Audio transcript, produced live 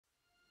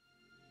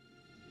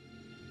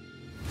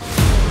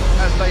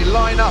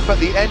line up at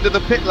the end of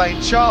the pit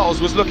lane, Charles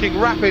was looking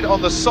rapid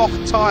on the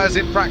soft tyres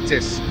in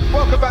practice.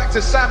 Welcome back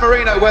to San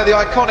Marino, where the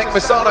iconic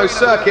Misano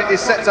circuit is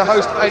set to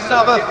host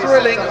another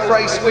thrilling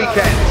race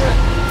weekend.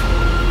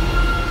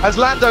 As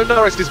Lando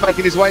Norris is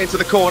making his way into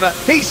the corner,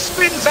 he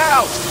spins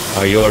out!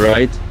 Are you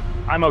alright?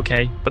 I'm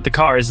okay, but the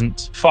car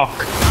isn't. Fuck.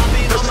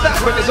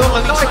 Verstappen is on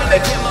the knife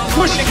edge,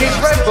 pushing his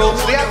Red Bull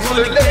to the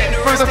absolute limit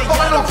through the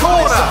final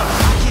corner.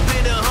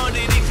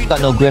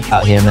 Got no grip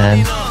out here,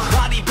 man.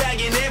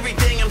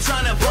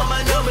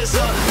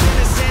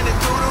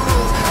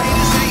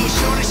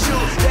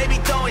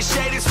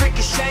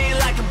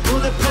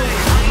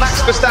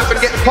 Max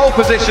Verstappen gets pole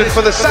position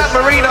for the San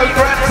Marino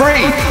Grand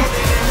Prix.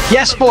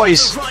 Yes,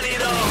 boys.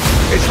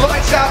 It's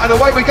lights out and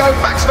away we go.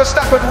 Max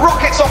Verstappen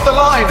rockets off the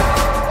line.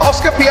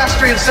 Oscar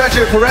Piastri and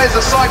Sergio Perez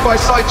are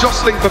side-by-side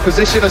jostling for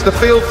position as the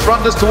field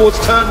thunders towards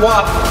turn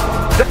 1.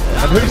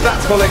 And who's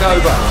that pulling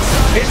over?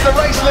 It's the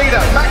race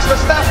leader, Max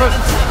Verstappen.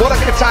 What a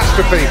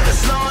catastrophe.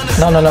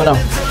 No.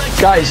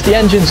 Guys, the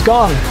engine's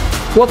gone.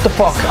 What the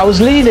fuck? I was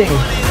leading.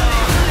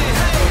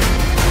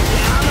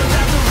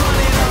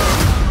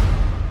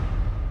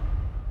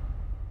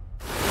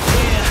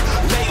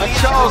 And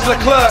Charles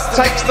Leclerc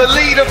takes the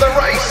lead of the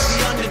race.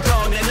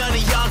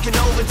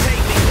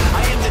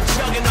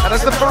 And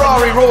as the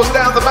Ferrari roars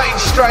down the main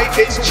straight,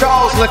 it's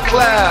Charles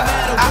Leclerc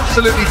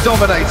absolutely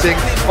dominating,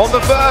 on the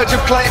verge of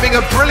claiming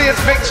a brilliant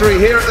victory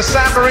here at the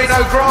San Marino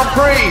Grand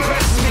Prix.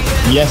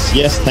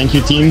 Yes, thank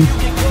you team.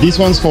 This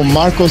one's for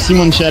Marco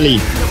Simoncelli.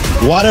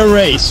 What a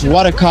race,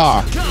 what a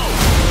car.